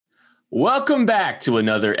Welcome back to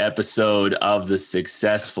another episode of the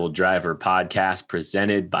Successful Driver Podcast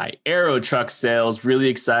presented by Aero Truck Sales. Really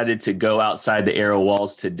excited to go outside the Aero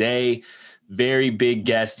walls today. Very big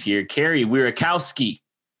guest here, Carrie Wierakowski,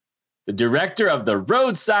 the director of the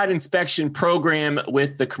Roadside Inspection Program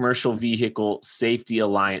with the Commercial Vehicle Safety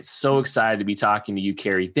Alliance. So excited to be talking to you,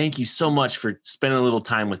 Carrie. Thank you so much for spending a little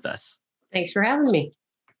time with us. Thanks for having me.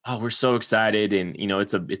 Oh, we're so excited. And, you know,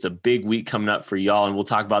 it's a big week coming up for y'all, and we'll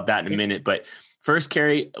talk about that in a minute. But first,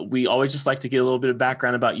 Carrie, we always just like to get a little bit of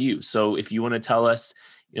background about you. So if you want to tell us,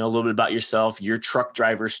 a little bit about yourself, your truck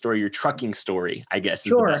driver story, your trucking story, I guess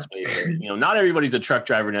is the best way to say it. Not everybody's a truck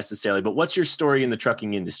driver necessarily, but what's your story in the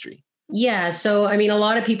trucking industry? Yeah. So, a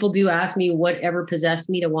lot of people do ask me whatever possessed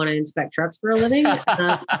me to want to inspect trucks for a living.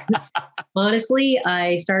 Honestly,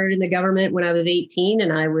 I started in the government when I was 18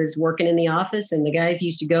 and I was working in the office, and the guys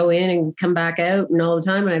used to go in and come back out and all the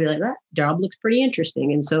time. And I'd be like, that job looks pretty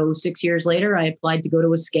interesting. And so 6 years later, I applied to go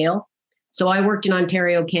to a scale. So I worked in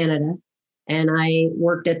Ontario, Canada, and I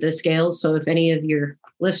worked at the scales. So if any of your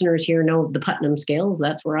listeners here know of the Putnam scales,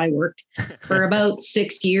 that's where I worked for about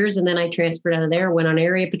 6 years. And then I transferred out of there, went on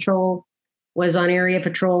area patrol, was on area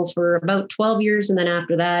patrol for about 12 years. And then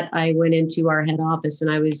after that, I went into our head office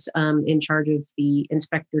and I was in charge of the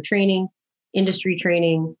inspector training, industry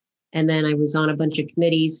training. And then I was on a bunch of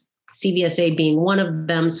committees, CVSA being one of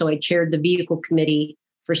them. So I chaired the vehicle committee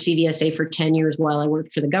for CVSA for 10 years while I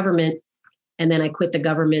worked for the government. And then I quit the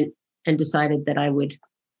government and decided that I would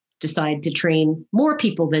decide to train more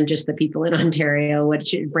people than just the people in Ontario,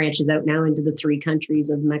 which branches out now into the 3 countries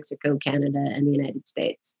of Mexico, Canada, and the United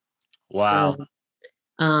States. Wow.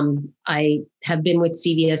 So, I have been with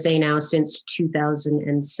CVSA now since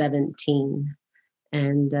 2017.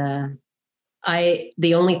 And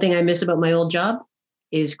the only thing I miss about my old job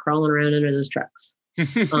is crawling around under those trucks.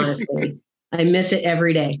 Honestly, I miss it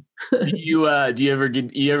every day. Do you ever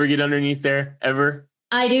get underneath there ever?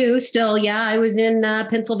 I do still. Yeah. I was in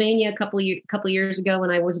Pennsylvania a couple years ago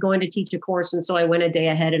and I was going to teach a course. And so I went a day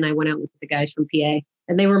ahead and I went out with the guys from PA,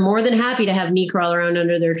 and they were more than happy to have me crawl around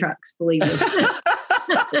under their trucks. Believe me.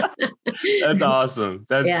 That's awesome.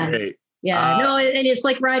 That's great. Yeah. No, and it's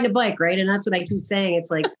like riding a bike, right? And that's what I keep saying.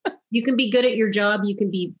 It's like, you can be good at your job. You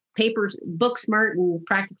can be book smart and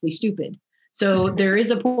practically stupid. So there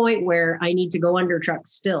is a point where I need to go under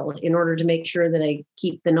trucks still in order to make sure that I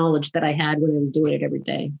keep the knowledge that I had when I was doing it every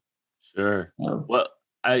day. Sure. So. Well,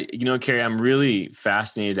 Carrie, I'm really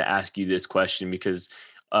fascinated to ask you this question because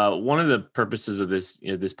one of the purposes of this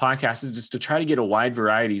podcast is just to try to get a wide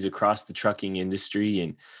varieties across the trucking industry.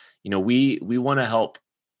 And, we want to help,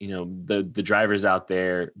 the drivers out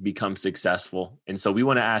there become successful. And so we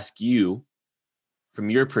want to ask you, from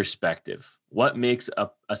your perspective, what makes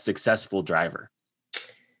a successful driver?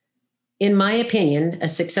 In my opinion, a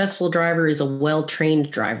successful driver is a well-trained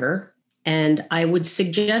driver. And I would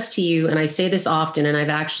suggest to you, and I say this often, and I've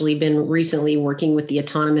actually been recently working with the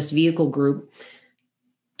Autonomous Vehicle Group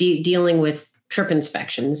dealing with trip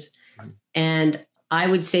inspections. And I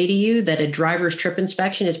would say to you that a driver's trip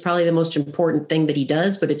inspection is probably the most important thing that he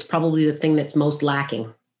does, but it's probably the thing that's most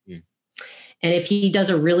lacking. And if he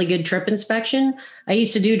does a really good trip inspection, I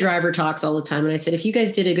used to do driver talks all the time. And I said, if you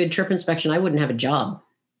guys did a good trip inspection, I wouldn't have a job.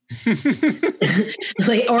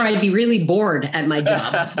 Or I'd be really bored at my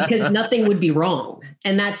job because nothing would be wrong.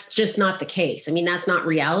 And that's just not the case. That's not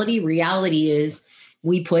reality. Reality is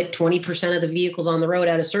we put 20% of the vehicles on the road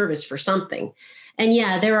out of service for something. And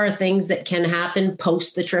yeah, there are things that can happen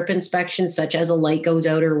post the trip inspection, such as a light goes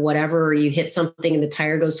out or whatever, or you hit something and the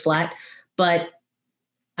tire goes flat. But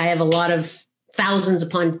I have a lot of thousands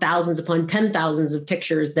upon thousands upon 10,000s of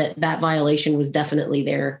pictures that violation was definitely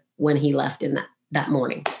there when he left in that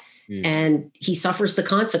morning. And he suffers the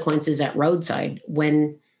consequences at roadside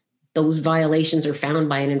when those violations are found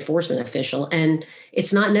by an enforcement official, and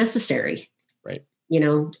it's not necessary. Right.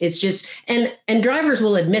 It's just, and drivers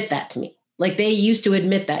will admit that to me. Like they used to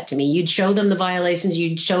admit that to me. You'd show them the violations,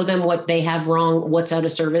 you'd show them what they have wrong, what's out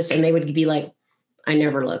of service. And they would be like, I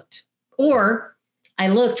never looked, or I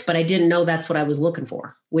looked, but I didn't know that's what I was looking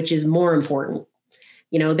for, which is more important.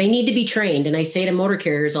 They need to be trained. And I say to motor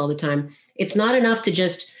carriers all the time, it's not enough to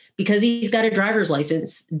just, because he's got a driver's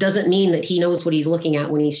license, doesn't mean that he knows what he's looking at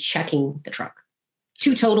when he's checking the truck.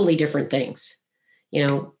 2 totally different things.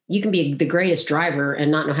 You can be the greatest driver and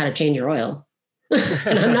not know how to change your oil.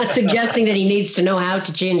 And I'm not suggesting that he needs to know how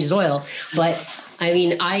to change his oil, but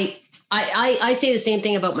I say the same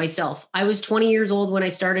thing about myself. I was 20 years old when I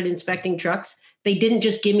started inspecting trucks. They didn't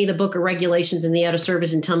just give me the book of regulations and the out of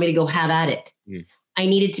service and tell me to go have at it. I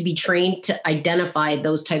needed to be trained to identify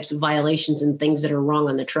those types of violations and things that are wrong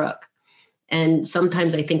on the truck. And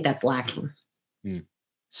sometimes I think that's lacking.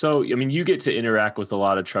 So, I mean, you get to interact with a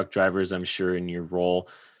lot of truck drivers, I'm sure, in your role.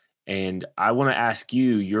 And I want to ask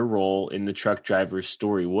you your role in the truck driver's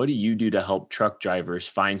story. What do you do to help truck drivers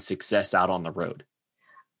find success out on the road?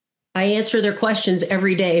 I answer their questions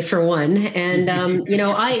every day, for one. And,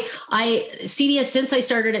 since I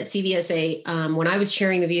started at CVSA, when I was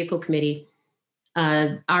chairing the vehicle committee,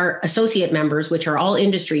 our associate members, which are all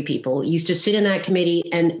industry people, used to sit in that committee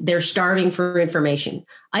and they're starving for information.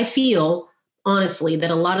 I feel honestly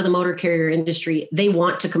that a lot of the motor carrier industry, they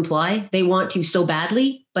want to comply. They want to so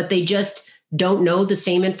badly, but they just don't know the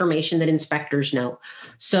same information that inspectors know.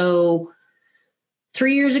 So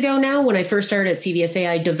 3 years ago now, when I first started at CVSA,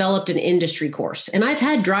 I developed an industry course, and I've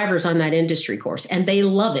had drivers on that industry course and they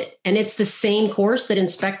love it. And it's the same course that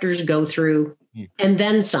inspectors go through and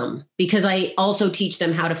then some, because I also teach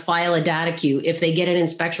them how to file a data queue if they get an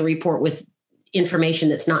inspection report with information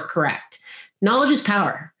that's not correct. Knowledge is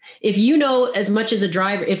power. If you know as much as a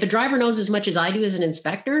driver, if a driver knows as much as I do as an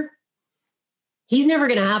inspector, he's never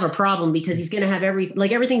going to have a problem, because he's going to have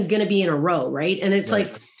everything's going to be in a row, right? And it's right.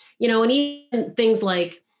 And even things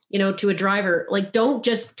like, to a driver, like, don't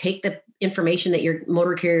just take the information that your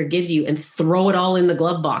motor carrier gives you and throw it all in the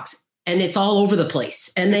glove box and it's all over the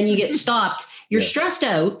place. And then you get stopped. You're stressed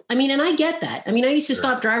out. I mean, and I get that. I mean, I used to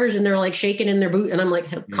stop drivers and they're like shaking in their boot and I'm like,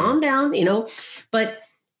 calm down, but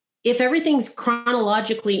if everything's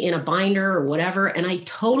chronologically in a binder or whatever, and I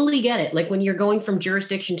totally get it. Like when you're going from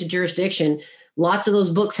jurisdiction to jurisdiction, lots of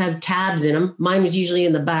those books have tabs in them. Mine was usually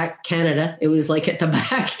in the back, Canada. It was like at the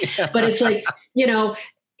back, but it's like,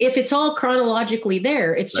 if it's all chronologically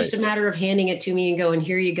there, it's just a matter of handing it to me and going,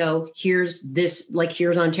 here you go. Here's this, like,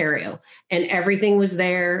 here's Ontario. And everything was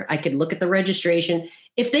there. I could look at the registration.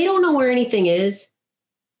 If they don't know where anything is,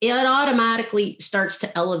 it automatically starts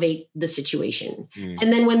to elevate the situation.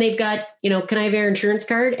 And then when they've got, can I have your insurance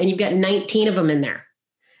card? And you've got 19 of them in there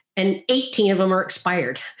and 18 of them are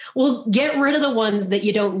expired. Well, get rid of the ones that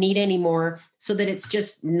you don't need anymore so that it's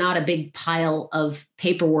just not a big pile of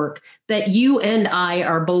paperwork that you and I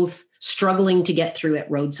are both struggling to get through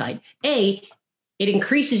at roadside. It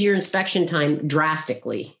increases your inspection time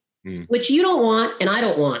drastically, which you don't want and I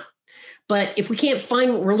don't want. But if we can't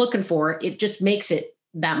find what we're looking for, it just makes it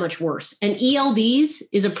that much worse. And ELDs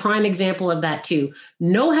is a prime example of that too.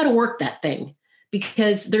 Know how to work that thing,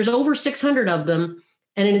 because there's over 600 of them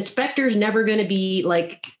and an inspector is never going to be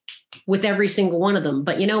like with every single one of them.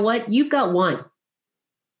 But you know what? You've got one.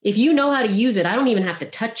 If you know how to use it, I don't even have to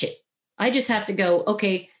touch it. I just have to go,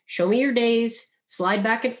 okay, show me your days, slide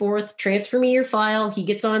back and forth, transfer me your file. He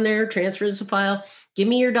gets on there, transfers the file, give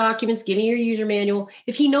me your documents, give me your user manual.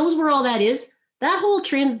 If he knows where all that is, that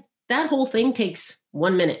whole thing takes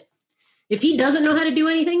 1 minute. If he doesn't know how to do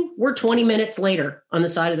anything, we're 20 minutes later on the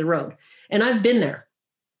side of the road. And I've been there.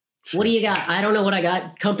 Sure. What do you got? I don't know what I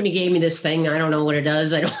got. Company gave me this thing. I don't know what it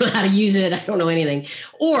does. I don't know how to use it. I don't know anything.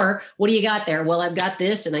 Or what do you got there? Well, I've got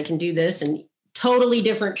this and I can do this, and totally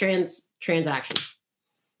different transaction.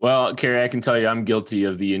 Well, Carrie, I can tell you I'm guilty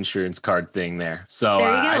of the insurance card thing there. So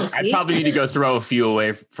I probably need to go throw a few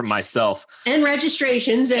away from myself. And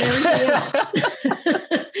registrations and everything else.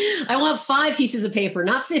 I want 5 pieces of paper,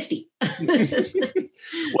 not 50.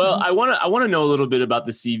 Well, I want to know a little bit about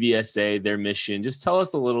the CVSA, their mission. Just tell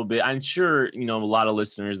us a little bit. I'm sure, a lot of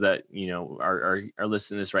listeners that, are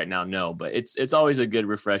listening to this right now know, but it's always a good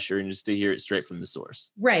refresher and just to hear it straight from the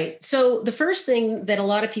source. Right. So the first thing that a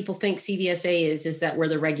lot of people think CVSA is that we're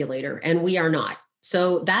the regulator, and we are not.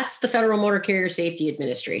 So that's the Federal Motor Carrier Safety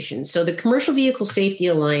Administration. So the Commercial Vehicle Safety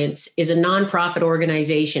Alliance is a nonprofit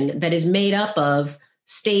organization that is made up of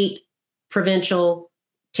state, provincial,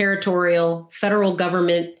 territorial, federal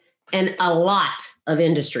government, and a lot of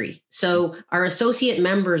industry. So our associate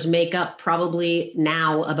members make up probably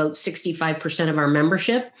now about 65% of our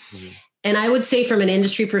membership. And I would say from an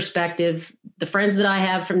industry perspective, the friends that I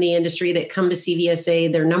have from the industry that come to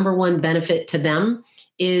CVSA, their number one benefit to them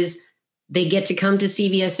is they get to come to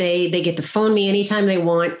CVSA, they get to phone me anytime they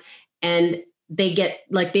want, and they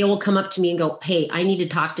will come up to me and go, hey, I need to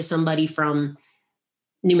talk to somebody from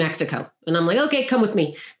New Mexico. And I'm like, okay, come with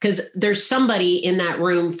me, because there's somebody in that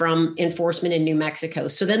room from enforcement in New Mexico.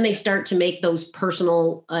 So then they start to make those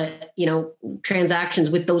personal,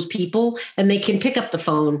 transactions with those people, and they can pick up the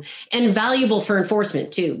phone, and valuable for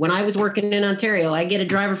enforcement too. When I was working in Ontario, I get a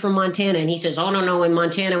driver from Montana and he says, oh, no, in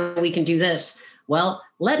Montana, we can do this. Well,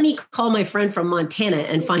 let me call my friend from Montana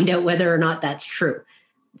and find out whether or not that's true.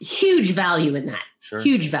 Huge value in that. Sure.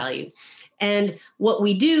 Huge value. And what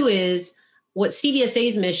we do is, what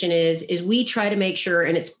CVSA's mission is we try to make sure,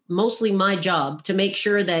 and it's mostly my job, to make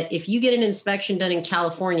sure that if you get an inspection done in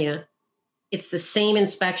California, it's the same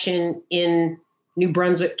inspection in New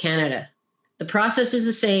Brunswick, Canada. The process is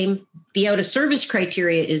the same. The out of service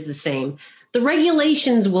criteria is the same. The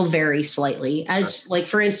regulations will vary slightly, as like,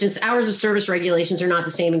 for instance, hours of service regulations are not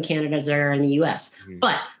the same in Canada as they are in the US,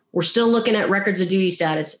 but we're still looking at records of duty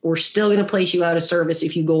status. We're still going to place you out of service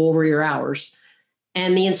if you go over your hours.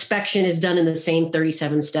 And the inspection is done in the same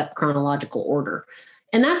 37-step chronological order.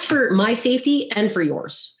 And that's for my safety and for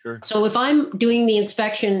yours. Sure. So if I'm doing the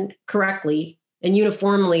inspection correctly and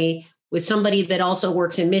uniformly with somebody that also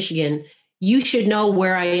works in Michigan, you should know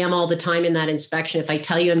where I am all the time in that inspection. If I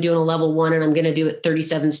tell you I'm doing a level 1 and I'm going to do a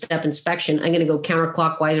 37-step inspection, I'm going to go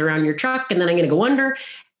counterclockwise around your truck and then I'm going to go under,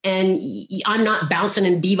 and I'm not bouncing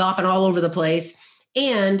and bebopping all over the place.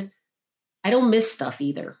 And I don't miss stuff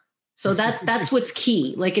either. So that's what's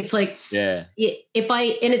key. Like, it's like, and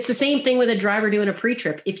it's the same thing with a driver doing a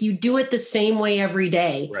pre-trip. If you do it the same way every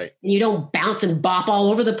day, right, and you don't bounce and bop all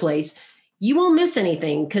over the place, you won't miss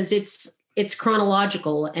anything, because it's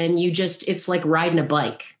chronological, and it's like riding a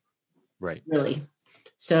bike. Right. Really.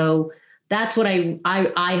 So that's what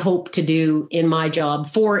I hope to do in my job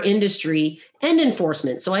for industry and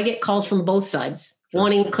enforcement. So I get calls from both sides,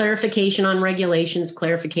 wanting clarification on regulations,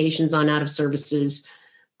 clarifications on out of services,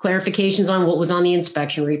 clarifications on what was on the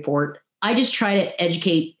inspection report. I just try to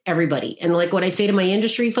educate everybody. And like what I say to my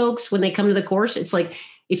industry folks when they come to the course, it's like,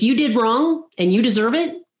 if you did wrong and you deserve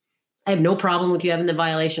it, I have no problem with you having the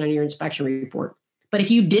violation on your inspection report. But if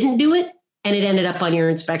you didn't do it and it ended up on your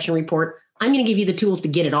inspection report, I'm going to give you the tools to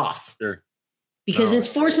get it off. Sure. Because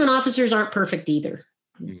enforcement officers aren't perfect either.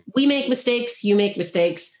 We make mistakes. You make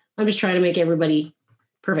mistakes. I'm just trying to make everybody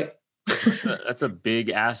perfect. That's a big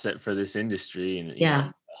asset for this industry,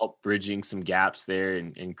 and help bridging some gaps there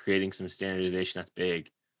and creating some standardization. That's big.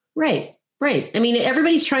 Right. I mean,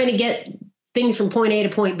 everybody's trying to get things from point A to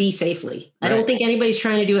point B safely. Right. I don't think anybody's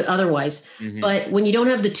trying to do it otherwise. But when you don't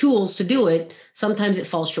have the tools to do it, sometimes it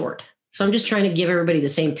falls short. So I'm just trying to give everybody the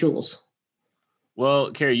same tools.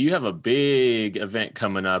 Well, Carrie, you have a big event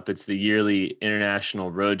coming up. It's the yearly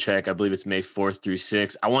International Road Check. I believe it's May 4th through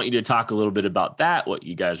 6th. I want you to talk a little bit about that, what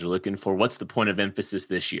you guys are looking for. What's the point of emphasis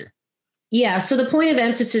this year? Yeah, so the point of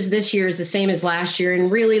emphasis this year is the same as last year. And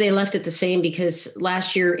really, they left it the same because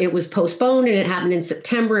last year it was postponed and it happened in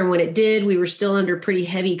September. And when it did, we were still under pretty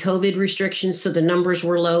heavy COVID restrictions. So the numbers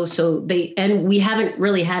were low. And we haven't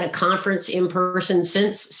really had a conference in person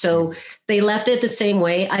since. So they left it the same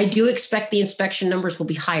way. I do expect the inspection numbers will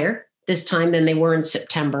be higher this time than they were in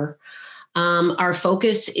September. Our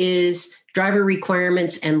focus is driver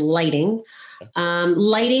requirements and lighting.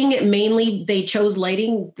 Lighting, mainly they chose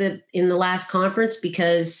lighting in the last conference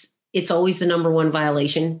because it's always the number one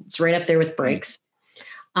violation. It's right up there with brakes.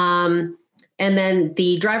 And then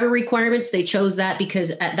the driver requirements, they chose that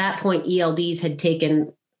because at that point ELDs had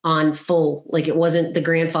taken on full, like it wasn't the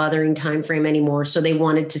grandfathering timeframe anymore. So they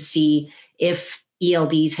wanted to see if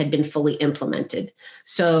ELDs had been fully implemented.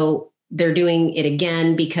 So they're doing it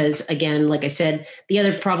again because, again, like I said, the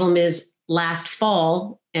other problem is last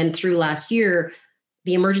fall and through last year,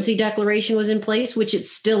 the emergency declaration was in place, which it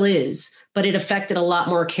still is, but it affected a lot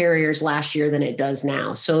more carriers last year than it does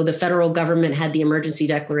now. So the federal government had the emergency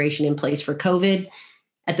declaration in place for COVID.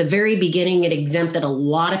 At the very beginning, it exempted a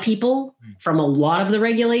lot of people from a lot of the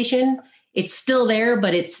regulation. It's still there,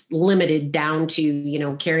 but it's limited down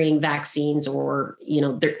to, carrying vaccines or,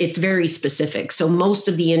 it's very specific. So most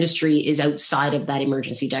of the industry is outside of that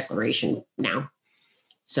emergency declaration now.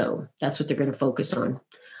 So that's what they're going to focus on.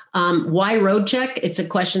 Why road check? It's a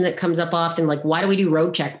question that comes up often. Like, why do we do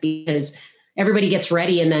road check? Because everybody gets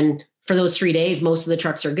ready. And then for those 3 days, most of the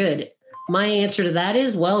trucks are good. My answer to that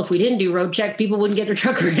is, well, if we didn't do road check, people wouldn't get their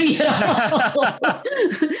truck ready at all.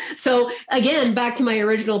 So again, back to my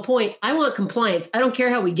original point, I want compliance. I don't care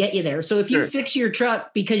how we get you there. So if you fix your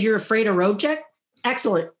truck because you're afraid of road check,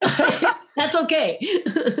 excellent. That's okay.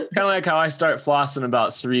 Kind of like how I start flossing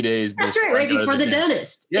about 3 days before. That's right before the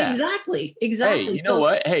dentist. Yeah. Exactly. Hey, you know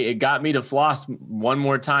what? Hey, it got me to floss one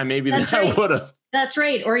more time maybe than I would have. That's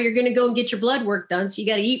right. Or you're going to go and get your blood work done. So you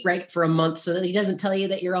got to eat right for a month so that he doesn't tell you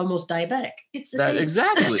that you're almost diabetic. It's the same.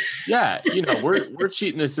 Exactly. Yeah. We're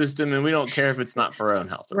cheating the system and we don't care if it's not for our own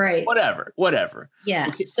health. Right. Whatever. Yeah.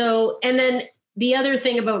 Okay. So, and then the other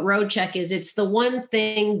thing about road check is it's the one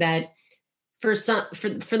thing that for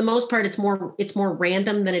the most part, it's more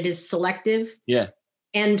random than it is selective. Yeah.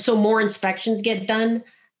 And so more inspections get done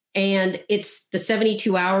and it's the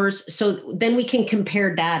 72 hours. So then we can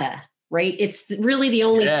compare data, right? It's really the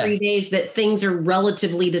only 3 days that things are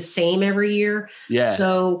relatively the same every year. Yeah.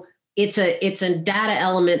 So it's a data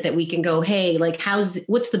element that we can go, hey, like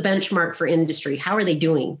what's the benchmark for industry? How are they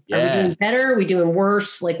doing? Yeah. Are we doing better? Are we doing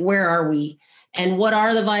worse? Like, where are we? And what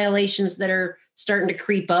are the violations that are starting to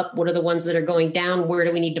creep up? What are the ones that are going down? Where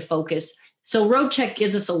do we need to focus? So RoadCheck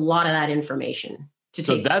gives us a lot of that information.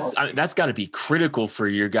 So that's got to be critical for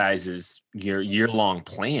your guys's year-long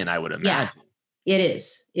plan, I would imagine. Yeah,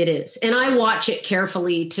 it is. And I watch it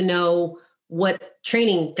carefully to know what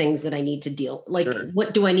training things that I need to deal. Like, sure.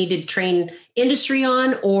 What do I need to train industry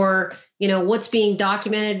on, or, what's being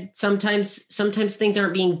documented? Sometimes things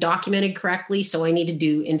aren't being documented correctly. So I need to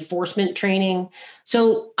do enforcement training.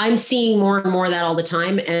 So I'm seeing more and more of that all the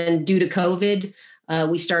time. And due to COVID,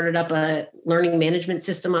 we started up a learning management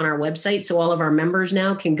system on our website. So all of our members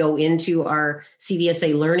now can go into our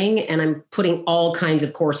CVSA learning, and I'm putting all kinds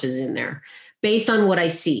of courses in there based on what I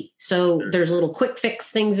see. So there's little quick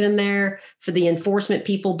fix things in there for the enforcement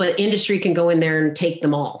people, but industry can go in there and take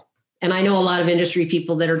them all. And I know a lot of industry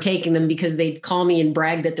people that are taking them because they call me and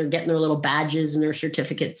brag that they're getting their little badges and their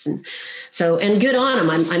certificates. And good on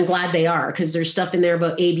them. I'm glad they are, because there's stuff in there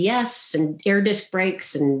about ABS and air disc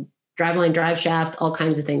brakes and driveline, drive shaft, all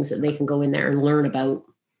kinds of things that they can go in there and learn about.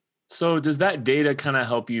 So does that data kind of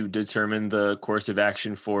help you determine the course of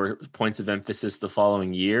action for points of emphasis the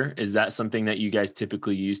following year? Is that something that you guys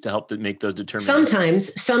typically use to help to make those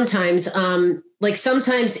determinations? Sometimes,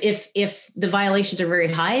 if the violations are very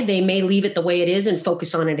high, they may leave it the way it is and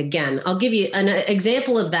focus on it again. I'll give you an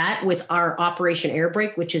example of that with our Operation Air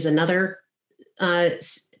Brake, which is another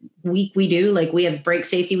week we do. Like, we have Brake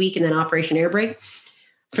Safety Week and then Operation Air Brake.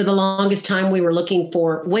 For the longest time, we were looking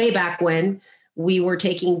for, way back when, we were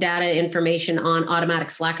taking data information on automatic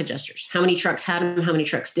slack adjusters. How many trucks had them? How many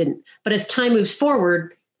trucks didn't? But as time moves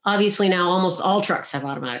forward, obviously now almost all trucks have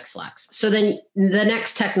automatic slacks. So then the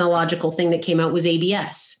next technological thing that came out was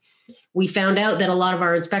ABS. We found out that a lot of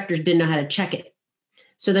our inspectors didn't know how to check it.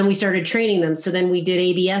 So then we started training them. So then we did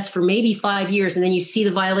ABS for maybe 5 years, and then you see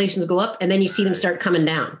the violations go up, and then you see them start coming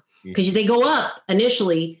down, because they go up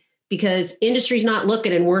initially because industry's not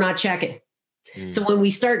looking and we're not checking. So when we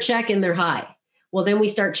start checking, they're high. Well, then we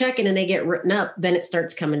start checking and they get written up, then it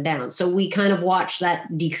starts coming down. So we kind of watch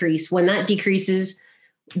that decrease. When that decreases,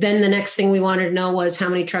 then the next thing we wanted to know was how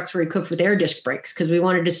many trucks were equipped with air disc brakes, because we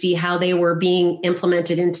wanted to see how they were being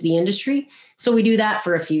implemented into the industry. So we do that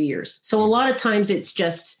for a few years. So a lot of times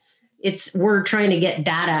we're trying to get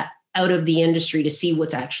data out of the industry to see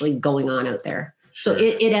what's actually going on out there. Sure. So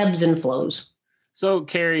it ebbs and flows. So,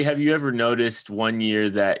 Carrie, have you ever noticed one year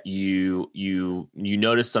that you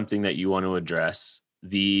noticed something that you want to address?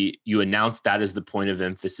 You announce that as the point of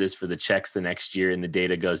emphasis for the checks the next year, and the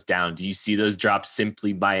data goes down. Do you see those drops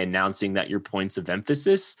simply by announcing that your points of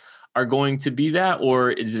emphasis are going to be that,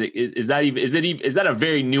 or is that a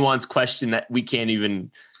very nuanced question that we can't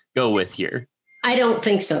even go with here? I don't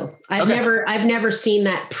think so. I've never seen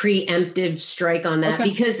that preemptive strike on that,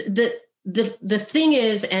 because the thing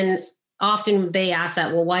is, and often they ask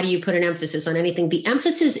that, well, why do you put an emphasis on anything? The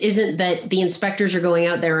emphasis isn't that the inspectors are going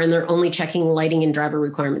out there and they're only checking lighting and driver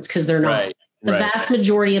requirements, because they're not. Right, the vast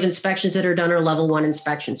majority of inspections that are done are level 1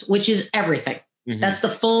 inspections, which is everything. Mm-hmm. That's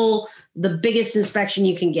the biggest inspection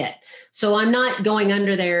you can get. So I'm not going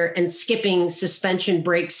under there and skipping suspension,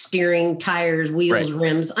 brakes, steering, tires, wheels,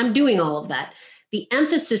 rims. I'm doing all of that. The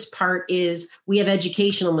emphasis part is we have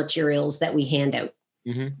educational materials that we hand out.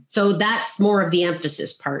 Mm-hmm. So that's more of the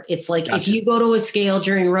emphasis part. It's like, if you go to a scale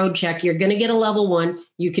during road check, you're going to get a level 1.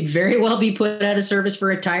 You could very well be put out of service for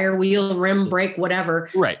a tire, wheel, rim, brake, whatever.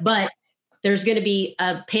 Right. But there's going to be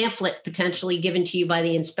a pamphlet potentially given to you by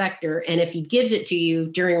the inspector. And if he gives it to you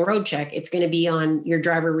during road check, it's going to be on your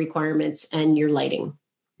driver requirements and your lighting.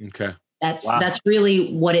 Okay. That's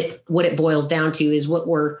really what it boils down to, is what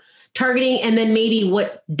we're targeting. And then maybe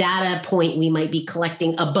what data point we might be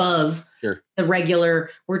collecting above the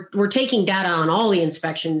regular. We're taking data on all the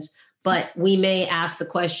inspections, but we may ask the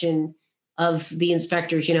question of the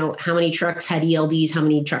inspectors, how many trucks had ELDs, how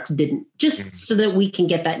many trucks didn't, just so that we can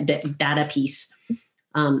get that data piece.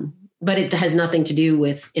 But it has nothing to do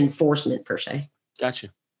with enforcement per se. Gotcha.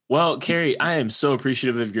 Well, Carrie, I am so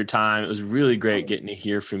appreciative of your time. It was really great getting to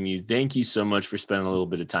hear from you. Thank you so much for spending a little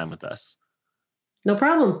bit of time with us. No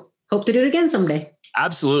problem. Hope to do it again someday.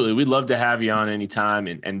 Absolutely. We'd love to have you on anytime.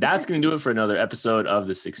 And that's going to do it for another episode of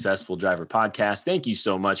the Successful Driver Podcast. Thank you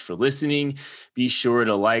so much for listening. Be sure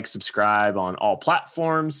to like, subscribe on all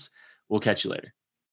platforms. We'll catch you later.